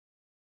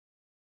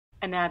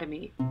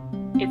Anatomy.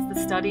 It's the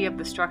study of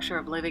the structure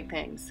of living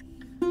things.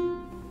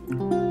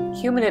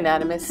 Human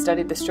anatomists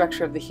studied the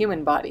structure of the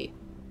human body.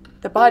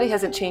 The body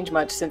hasn't changed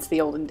much since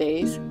the olden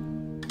days.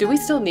 Do we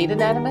still need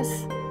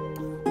anatomists?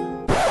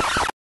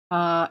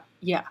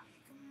 Yeah.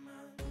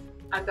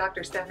 I'm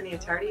Dr. Stefanie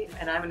Attardi,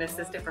 and I'm an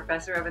assistant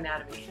professor of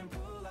anatomy.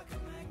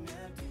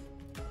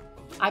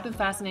 I've been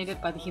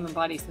fascinated by the human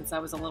body since I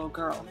was a little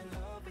girl.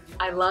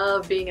 I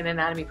love being an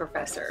anatomy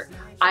professor.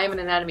 I am an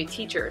anatomy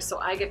teacher, so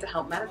I get to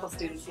help medical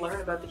students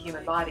learn about the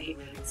human body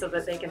so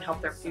that they can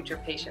help their future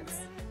patients.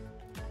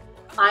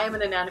 I am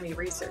an anatomy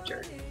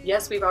researcher.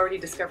 Yes, we've already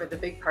discovered the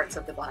big parts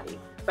of the body,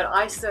 but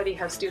I study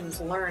how students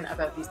learn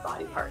about these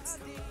body parts.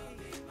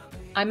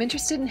 I'm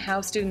interested in how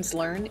students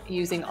learn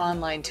using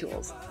online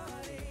tools.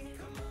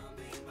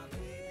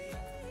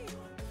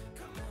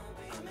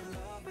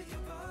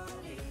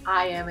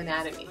 I am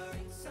anatomy.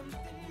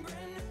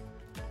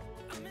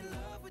 I'm in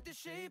love with the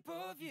shape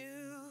of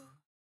you.